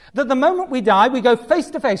heaven? That the moment we die, we go face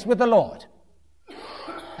to face with the Lord.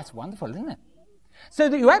 That's wonderful, isn't it? So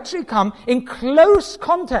that you actually come in close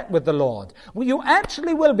contact with the Lord. You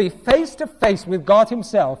actually will be face to face with God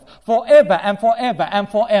himself forever and forever and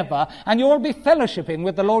forever. And you will be fellowshipping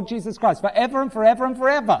with the Lord Jesus Christ forever and forever and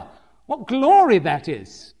forever. What glory that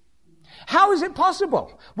is. How is it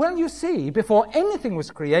possible? Well, you see, before anything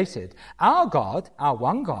was created, our God, our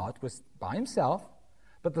one God, was by himself,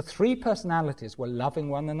 but the three personalities were loving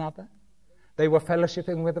one another. They were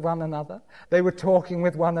fellowshipping with one another. They were talking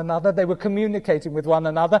with one another. They were communicating with one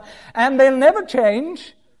another. And they'll never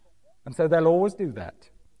change. And so they'll always do that.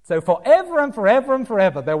 So forever and forever and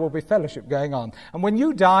forever, there will be fellowship going on. And when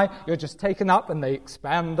you die, you're just taken up and they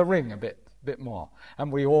expand the ring a bit more.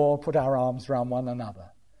 And we all put our arms around one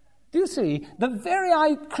another. Do you see? The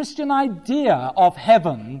very Christian idea of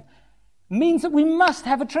heaven means that we must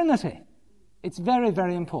have a Trinity. It's very,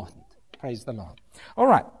 very important. Praise the Lord. All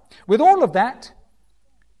right. With all of that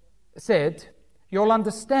said, you'll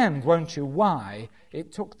understand, won't you, why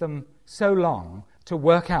it took them so long to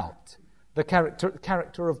work out the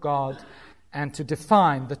character of God and to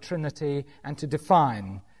define the Trinity and to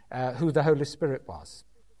define who the Holy Spirit was.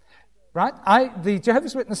 Right? The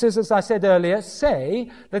Jehovah's Witnesses, as I said earlier,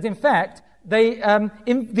 say that in fact the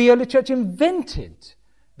early church invented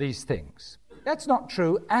these things. That's not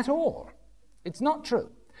true at all. It's not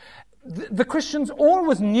true. The Christians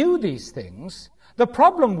always knew these things. The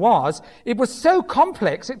problem was, it was so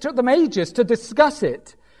complex, it took them ages to discuss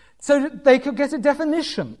it so that they could get a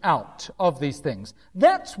definition out of these things.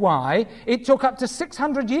 That's why it took up to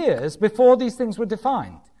 600 years before these things were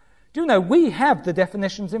defined. Do you know, we have the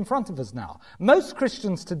definitions in front of us now. Most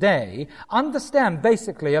Christians today understand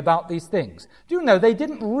basically about these things. Do you know, they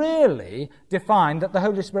didn't really define that the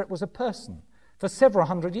Holy Spirit was a person for several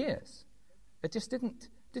hundred years. They just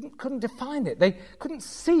couldn't define it. They couldn't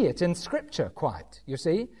see it in Scripture quite, you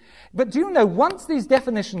see. But do you know, once these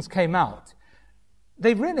definitions came out,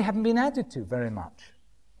 they really haven't been added to very much.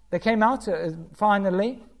 They came out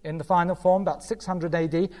finally, in the final form, about 600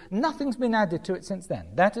 AD. Nothing's been added to it since then.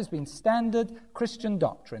 That has been standard Christian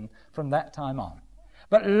doctrine from that time on.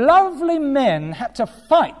 But lovely men had to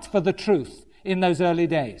fight for the truth in those early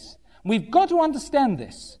days. We've got to understand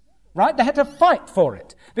this. Right? They had to fight for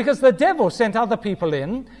it because the devil sent other people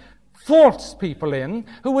in, false people in,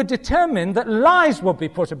 who were determined that lies would be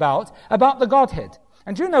put about the Godhead.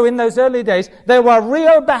 And you know, in those early days, there were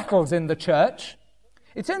real battles in the church.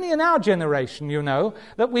 It's only in our generation, you know,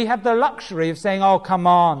 that we have the luxury of saying, oh, come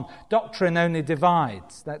on, doctrine only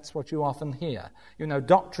divides. That's what you often hear. You know,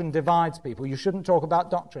 doctrine divides people. You shouldn't talk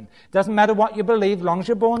about doctrine. It doesn't matter what you believe, as long as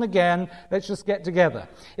you're born again, let's just get together.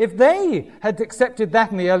 If they had accepted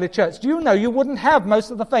that in the early church, do you know, you wouldn't have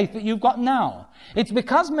most of the faith that you've got now. It's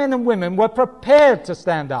because men and women were prepared to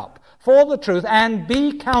stand up for the truth and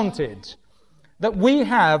be counted that we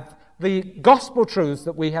have the gospel truths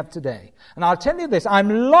that we have today. And I'll tell you this, I'm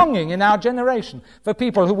longing in our generation for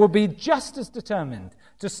people who will be just as determined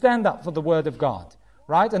to stand up for the Word of God,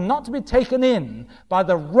 right? And not to be taken in by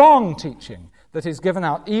the wrong teaching that is given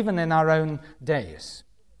out even in our own days.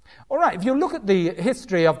 All right, if you look at the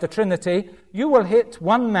history of the Trinity, you will hit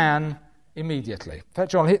one man immediately. In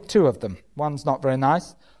fact, you'll hit two of them. One's not very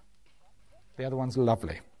nice. The other one's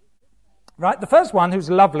lovely. Right, the first one who's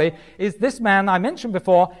lovely is this man I mentioned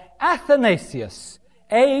before, Athanasius.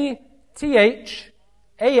 A-T-H-A-N-A-S-I-U-S.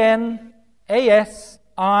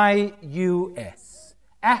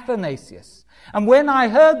 Athanasius. And when I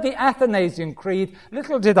heard the Athanasian Creed,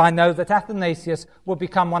 little did I know that Athanasius would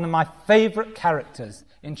become one of my favorite characters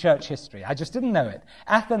in church history. I just didn't know it.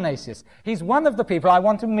 Athanasius. He's one of the people I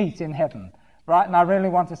want to meet in heaven, right? And I really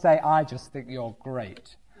want to say, I just think you're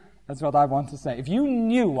great. That's what I want to say. If you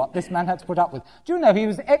knew what this man had to put up with. Do you know he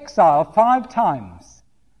was exiled 5 times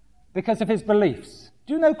because of his beliefs?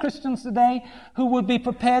 Do you know Christians today who would be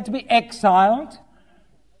prepared to be exiled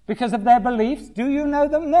because of their beliefs? Do you know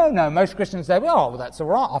them? No. Most Christians say, well, that's all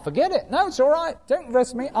right. I'll forget it. No, it's all right. Don't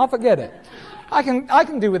arrest me. I'll forget it. I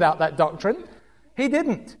can do without that doctrine. He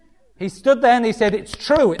didn't. He stood there and he said, it's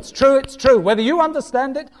true, it's true, it's true, whether you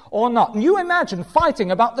understand it or not. And you imagine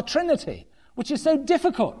fighting about the Trinity, which is so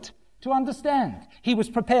difficult to understand. He was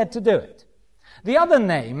prepared to do it. The other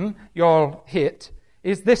name you'll hit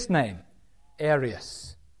is this name,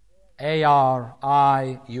 Arius. A-R-I-U-S.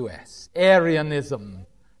 Arianism.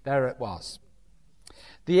 There it was.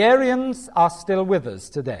 The Arians are still with us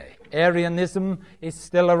today. Arianism is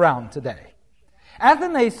still around today.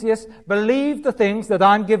 Athanasius believed the things that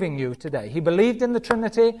I'm giving you today. He believed in the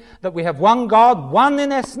Trinity, that we have one God, one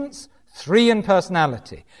in essence, 3 in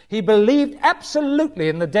personality. He believed absolutely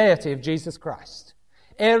in the deity of Jesus Christ.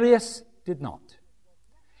 Arius did not.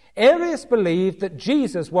 Arius believed that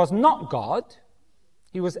Jesus was not God,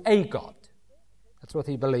 he was a God. That's what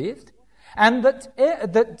he believed. And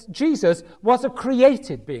that Jesus was a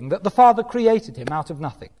created being, that the Father created him out of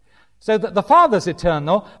nothing. So that the Father's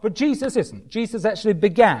eternal, but Jesus isn't. Jesus actually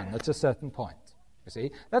began at a certain point. You see,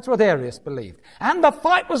 that's what Arius believed. And the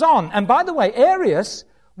fight was on. And by the way, Arius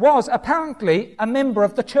was apparently a member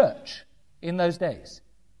of the church in those days.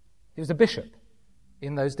 He was a bishop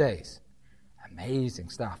in those days. Amazing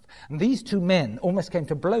stuff. And these two men almost came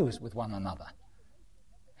to blows with one another.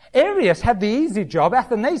 Arius had the easy job,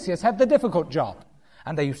 Athanasius had the difficult job.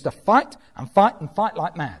 And they used to fight and fight and fight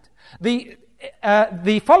like mad.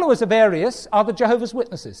 The followers of Arius are the Jehovah's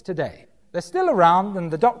Witnesses today. They're still around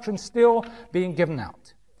and the doctrine's still being given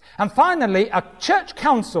out. And finally, a church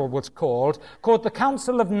council was called the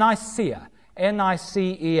Council of Nicaea,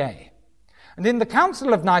 N-I-C-E-A. And in the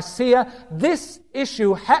Council of Nicaea, this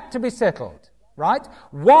issue had to be settled, right?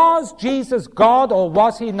 Was Jesus God or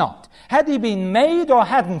was he not? Had he been made or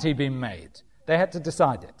hadn't he been made? They had to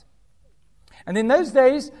decide it. And in those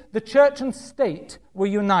days, the church and state were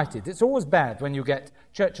united. It's always bad when you get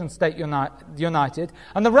church and state united.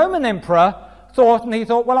 And the Roman emperor thought,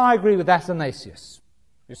 well, I agree with Athanasius.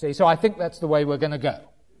 You see, so I think that's the way we're going to go.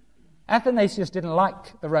 Athanasius didn't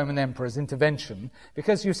like the Roman emperor's intervention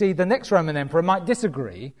because, you see, the next Roman emperor might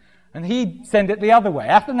disagree and he'd send it the other way.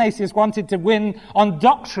 Athanasius wanted to win on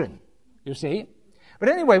doctrine, you see. But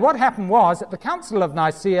anyway, what happened was, at the Council of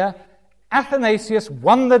Nicaea, Athanasius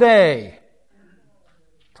won the day.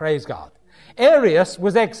 Praise God. Arius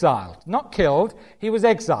was exiled, not killed, he was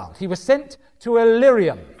exiled. He was sent to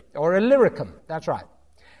Illyrium, or Illyricum, that's right,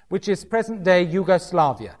 which is present-day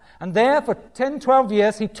Yugoslavia. And there, for 10, 12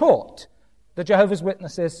 years, he taught the Jehovah's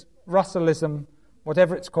Witnesses, Russellism,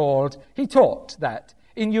 whatever it's called. He taught that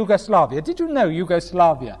in Yugoslavia. Did you know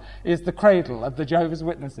Yugoslavia is the cradle of the Jehovah's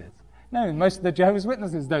Witnesses? No, most of the Jehovah's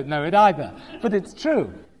Witnesses don't know it either, but it's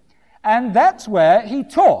true. And that's where he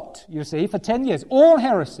taught, you see, for 10 years. All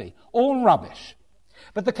heresy, all rubbish.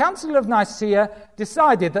 But the Council of Nicaea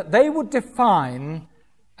decided that they would define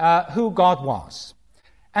who God was.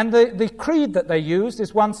 And the creed that they used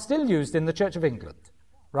is one still used in the Church of England,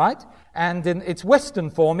 right? And in its Western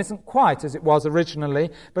form isn't quite as it was originally,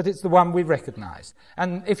 but it's the one we recognize.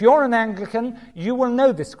 And if you're an Anglican, you will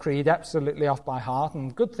know this creed absolutely off by heart,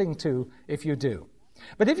 and good thing too if you do.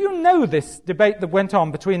 But if you know this debate that went on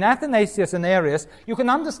between Athanasius and Arius, you can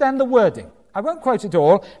understand the wording. I won't quote it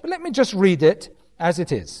all, but let me just read it as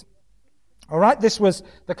it is. All right, this was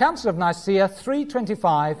the Council of Nicaea,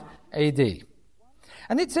 325 AD.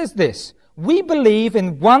 And it says this: we believe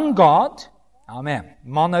in one God, amen,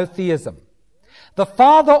 monotheism, the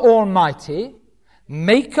Father Almighty,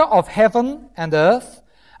 maker of heaven and earth,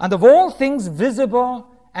 and of all things visible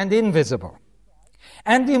and invisible,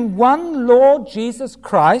 and in one Lord Jesus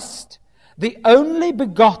Christ, the only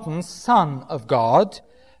begotten Son of God,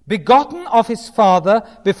 begotten of his Father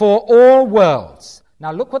before all worlds.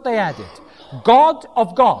 Now look what they added. God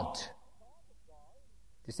of God.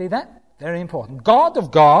 You see that? Very important. God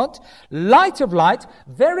of God, light of light,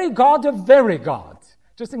 very God of very God.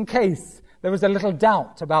 Just in case there was a little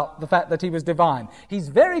doubt about the fact that he was divine. He's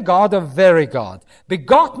very God of very God.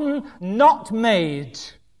 Begotten, not made.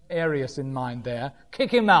 Arius in mind there.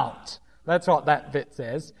 Kick him out. That's what that bit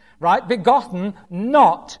says. Right? Begotten,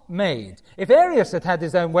 not made. If Arius had had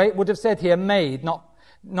his own way, it would have said here made,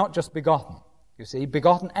 not just begotten. You see,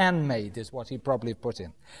 begotten and made is what he probably put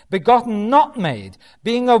in. Begotten, not made,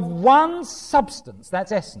 being of one substance,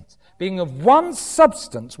 that's essence, being of one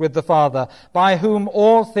substance with the Father, by whom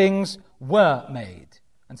all things were made.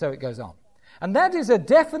 And so it goes on. And that is a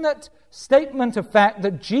definite statement of fact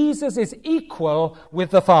that Jesus is equal with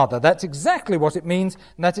the Father. That's exactly what it means,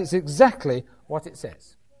 and that is exactly what it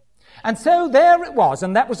says. And so there it was,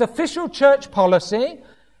 and that was official church policy.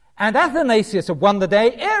 And Athanasius had won the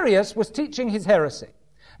day. Arius was teaching his heresy.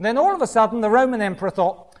 And then all of a sudden, the Roman emperor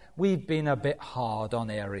thought, we've been a bit hard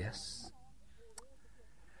on Arius.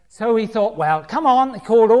 So he thought, well, come on. He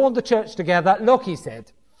called all the church together. Look, he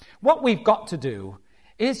said, what we've got to do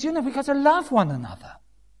is, we've got to love one another,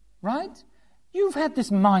 right? You've had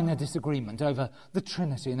this minor disagreement over the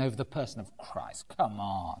Trinity and over the person of Christ. Come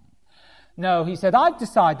on. No, he said, I've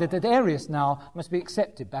decided that Arius now must be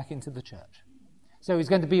accepted back into the church. So he's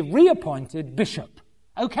going to be reappointed bishop.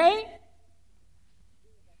 Okay? You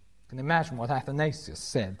can imagine what Athanasius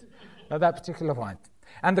said at that particular point.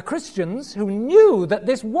 And the Christians who knew that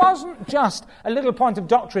this wasn't just a little point of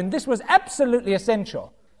doctrine, this was absolutely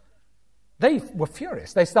essential, they were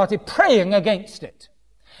furious. They started praying against it.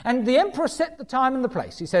 And the emperor set the time and the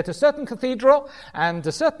place. He set a certain cathedral and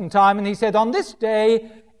a certain time, and he said, on this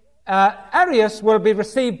day, Arius will be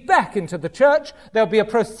received back into the church. There'll be a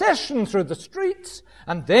procession through the streets,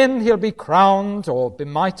 and then he'll be crowned or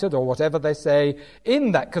bemitred or whatever they say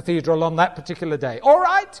in that cathedral on that particular day. All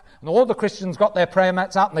right? And all the Christians got their prayer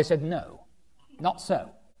mats out, and they said, no, not so.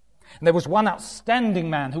 And there was one outstanding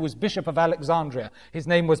man who was Bishop of Alexandria. His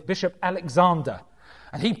name was Bishop Alexander.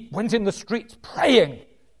 And he went in the streets praying,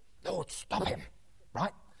 Lord, stop him,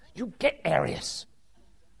 right? You get Arius.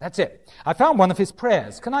 That's it. I found one of his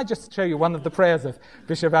prayers. Can I just show you one of the prayers of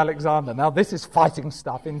Bishop Alexander? Now, this is fighting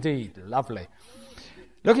stuff indeed. Lovely.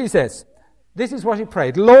 Look, he says, this is what he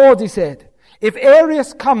prayed. Lord, he said, if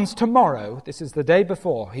Arius comes tomorrow, this is the day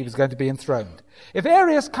before he was going to be enthroned. If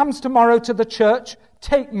Arius comes tomorrow to the church,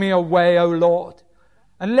 take me away, O Lord,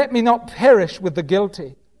 and let me not perish with the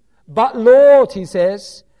guilty. But Lord, he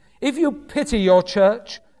says, if you pity your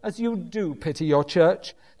church, as you do pity your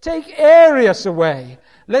church, take Arius away,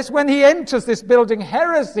 lest when he enters this building,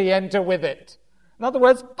 heresy enter with it. In other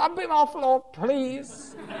words, bump him off, Lord,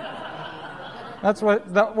 please. That's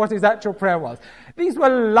what his actual prayer was. These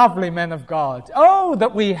were lovely men of God. Oh,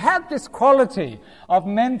 that we had this quality of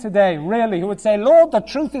men today, really, who would say, Lord, the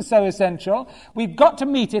truth is so essential, we've got to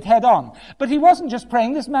meet it head on. But he wasn't just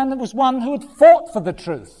praying. This man was one who had fought for the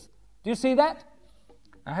truth. Do you see that?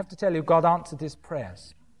 I have to tell you, God answered his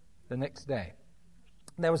prayers the next day.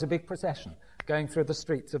 There was a big procession going through the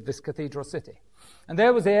streets of this cathedral city. And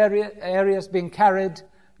there was Arius being carried,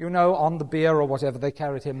 on the bier or whatever they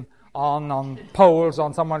carried him on poles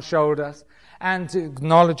on someone's shoulders, and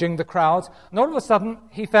acknowledging the crowd. And all of a sudden,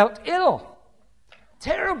 he felt ill.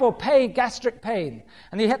 Terrible pain, gastric pain.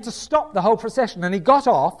 And he had to stop the whole procession. And he got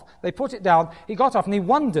off, they put it down, he got off and he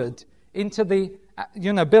wandered into the,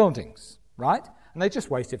 buildings, right? And they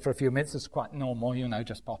just waited for a few minutes. It's quite normal,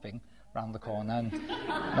 just popping round the corner, and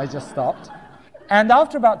they just stopped. And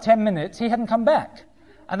after about 10 minutes, he hadn't come back.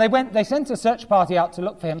 And they sent a search party out to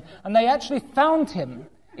look for him, and they actually found him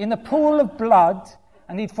in a pool of blood,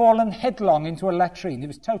 and he'd fallen headlong into a latrine. He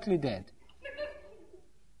was totally dead.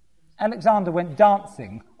 Alexander went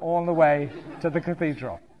dancing all the way to the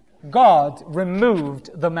cathedral. God removed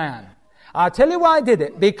the man. I'll tell you why I did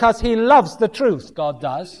it. Because he loves the truth, God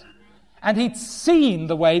does. And he'd seen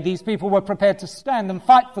the way these people were prepared to stand and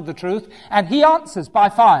fight for the truth, and he answers by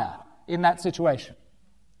fire in that situation.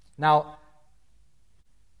 Now,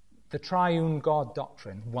 the triune God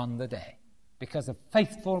doctrine won the day because of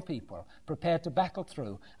faithful people prepared to battle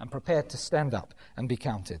through and prepared to stand up and be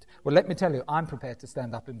counted. Well, let me tell you, I'm prepared to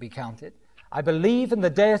stand up and be counted. I believe in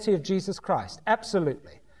the deity of Jesus Christ,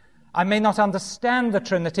 absolutely. I may not understand the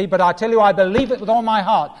Trinity, but I tell you, I believe it with all my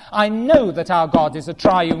heart. I know that our God is a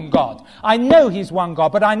triune God. I know he's one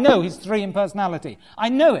God, but I know he's three in personality. I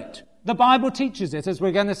know it. The Bible teaches it, as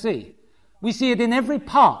we're going to see. We see it in every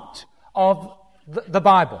part of the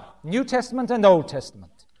Bible, New Testament and Old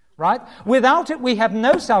Testament, right? Without it, we have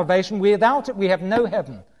no salvation. Without it, we have no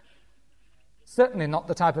heaven. Certainly not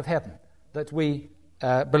the type of heaven that we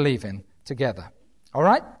believe in together. All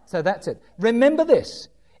right? So that's it. Remember this.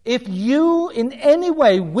 If you in any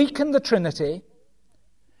way weaken the Trinity,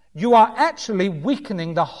 you are actually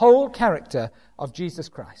weakening the whole character of Jesus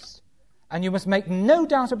Christ. And you must make no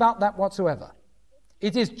doubt about that whatsoever.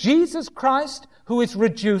 It is Jesus Christ who is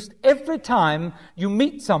reduced every time you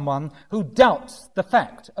meet someone who doubts the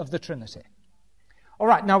fact of the Trinity. All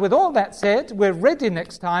right, now with all that said, we're ready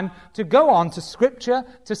next time to go on to Scripture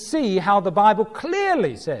to see how the Bible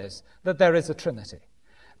clearly says that there is a Trinity.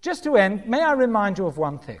 Just to end, may I remind you of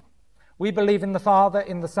one thing. We believe in the Father,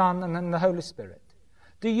 in the Son, and in the Holy Spirit.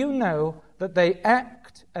 Do you know that they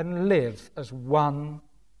act and live as one?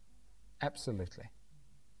 Absolutely.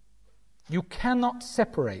 You cannot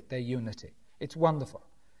separate their unity. It's wonderful.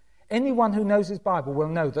 Anyone who knows his Bible will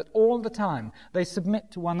know that all the time they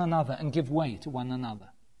submit to one another and give way to one another.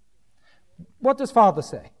 What does Father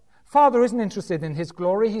say? Father isn't interested in his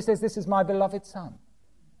glory. He says, "This is my beloved Son."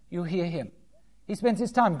 You hear him. He spends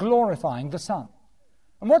his time glorifying the Son.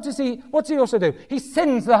 And what's he also do? He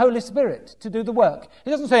sends the Holy Spirit to do the work.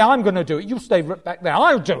 He doesn't say, "I'm going to do it. You stay back there.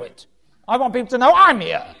 I'll do it. I want people to know I'm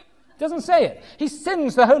here." He doesn't say it. He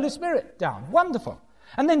sends the Holy Spirit down. Wonderful.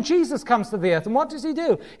 And then Jesus comes to the earth, and what does he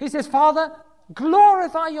do? He says, "Father,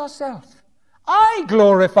 glorify yourself. I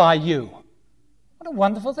glorify you." What a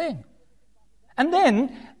wonderful thing. And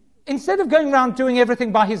then, instead of going around doing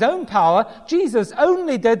everything by his own power, Jesus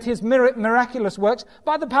only did his miraculous works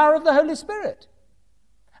by the power of the Holy Spirit.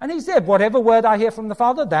 And he said, "Whatever word I hear from the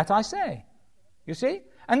Father, that I say." You see?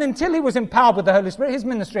 And until he was empowered with the Holy Spirit, his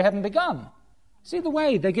ministry hadn't begun. See the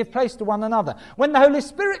way they give place to one another. When the Holy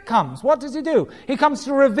Spirit comes, what does he do? He comes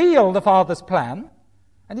to reveal the Father's plan,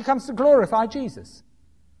 and he comes to glorify Jesus.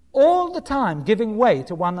 All the time giving way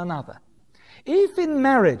to one another. If in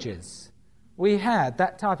marriages we had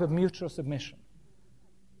that type of mutual submission,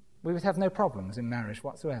 we would have no problems in marriage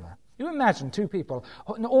whatsoever. You imagine two people,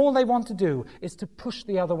 and all they want to do is to push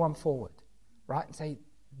the other one forward, right? And say,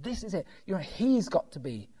 "This is it. He's got to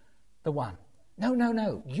be the one.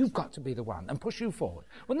 No, you've got to be the one," and push you forward.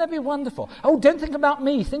 Wouldn't that be wonderful? Oh, don't think about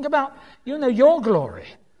me. Think about, your glory.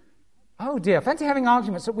 Oh dear, fancy having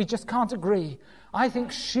arguments that we just can't agree. I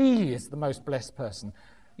think she is the most blessed person,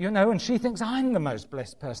 and she thinks I'm the most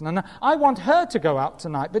blessed person. And I want her to go out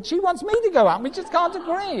tonight, but she wants me to go out, and we just can't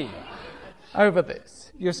agree over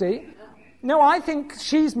this, you see. No, I think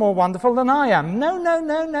she's more wonderful than I am. No,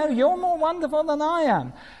 you're more wonderful than I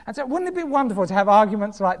am. And so wouldn't it be wonderful to have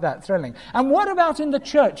arguments like that, thrilling? And what about in the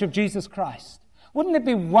church of Jesus Christ? Wouldn't it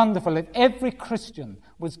be wonderful if every Christian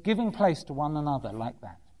was giving place to one another like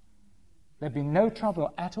that? There'd be no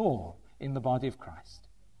trouble at all in the body of Christ.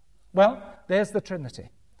 Well, there's the Trinity.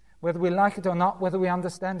 Whether we like it or not, whether we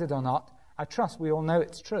understand it or not, I trust we all know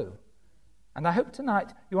it's true. And I hope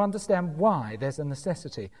tonight you understand why there's a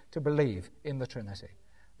necessity to believe in the Trinity.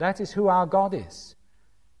 That is who our God is.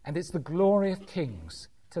 And it's the glory of kings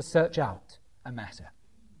to search out a matter.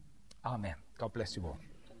 Amen. God bless you all.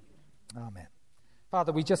 Amen.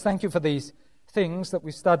 Father, we just thank you for these things that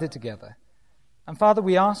we've studied together. And Father,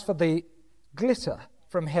 we ask for the glitter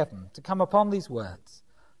from heaven to come upon these words,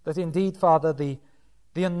 that indeed, Father, the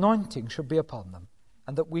anointing should be upon them,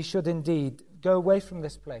 and that we should indeed go away from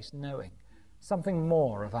this place knowing something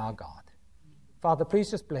more of our God. Father,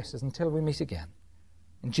 please just bless us until we meet again.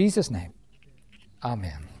 In Jesus' name,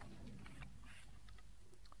 amen.